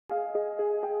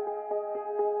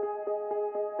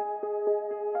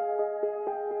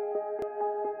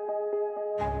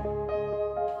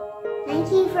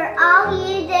Thank you for all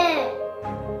you do.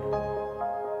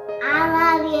 I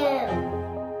love you.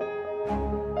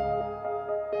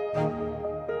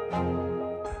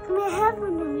 May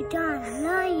heaven be done. I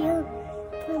love you.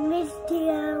 I miss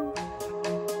you.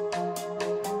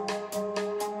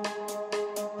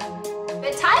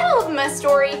 The title of my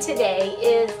story today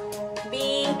is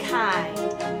Be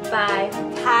Kind by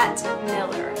Pat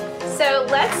Miller. So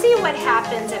let's see what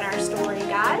happens in our story,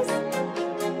 guys.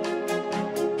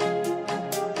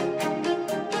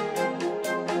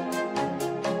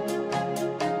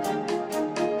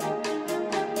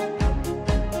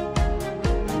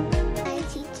 My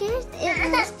teachers is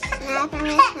Miss Snap and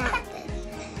Miss Snapton.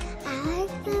 I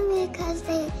like them because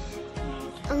they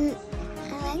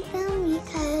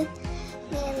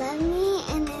love me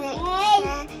and they make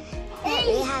sure that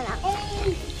we have a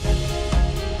fun.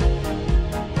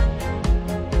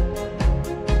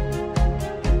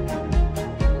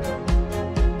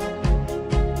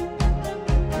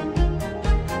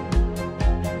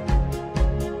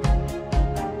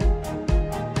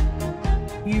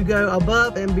 You go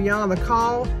above and beyond the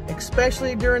call,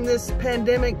 especially during this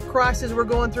pandemic crisis we're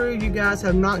going through. You guys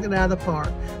have knocked it out of the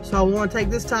park. So I want to take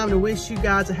this time to wish you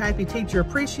guys a happy Teacher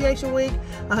Appreciation Week.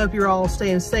 I hope you're all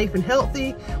staying safe and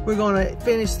healthy. We're going to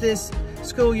finish this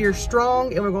school year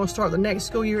strong, and we're going to start the next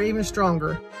school year even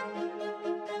stronger.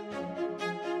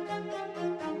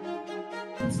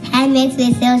 Hi, Miss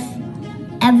Whistles.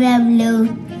 I love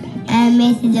you.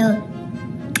 Miss Lou.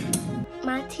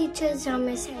 My teachers are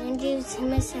Miss Andrews and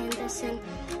Miss Anderson,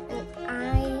 and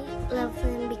I love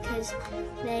them because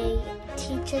they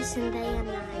teach us and they are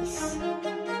nice.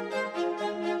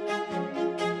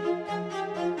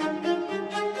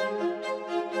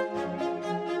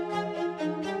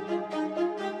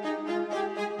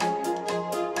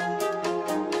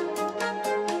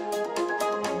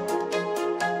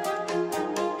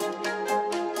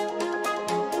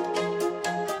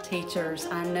 Teachers,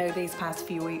 I know these past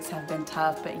few weeks have been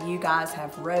tough, but you guys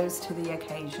have rose to the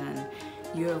occasion.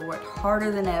 You have worked harder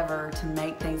than ever to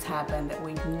make things happen that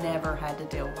we've never had to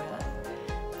deal with.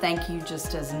 Thank you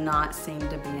just does not seem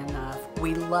to be enough.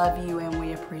 We love you and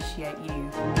we appreciate you.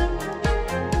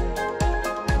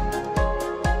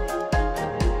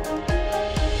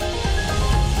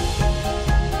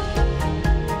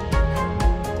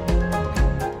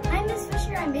 Hi, Miss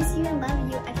Fisher. I miss you and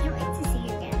love you. I can't wait to see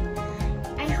you again.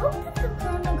 I hope that the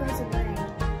corona goes away.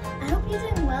 I hope you're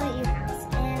doing well at your house,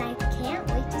 and I can't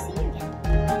wait to see you again.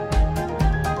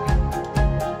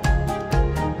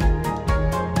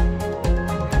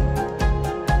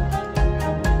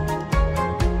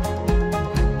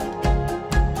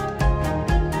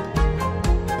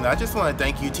 And I just want to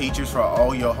thank you teachers for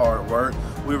all your hard work.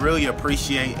 We really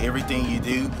appreciate everything you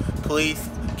do. Please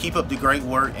keep up the great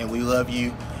work, and we love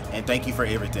you, and thank you for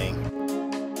everything.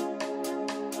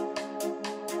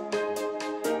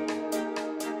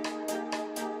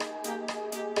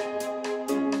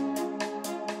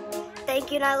 Thank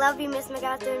you, and I love you, Miss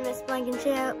MacArthur and Miss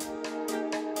Blankenship.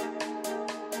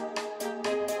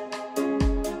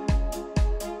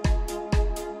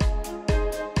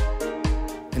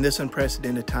 In this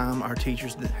unprecedented time, our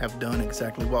teachers have done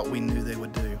exactly what we knew they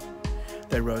would do.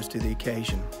 They rose to the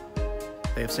occasion.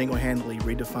 They have single-handedly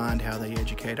redefined how they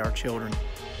educate our children.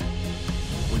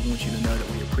 We want you to know that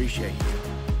we appreciate you,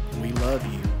 and we love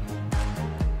you,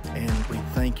 and we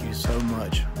thank you so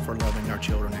much for loving our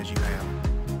children as you have.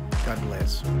 God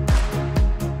bless.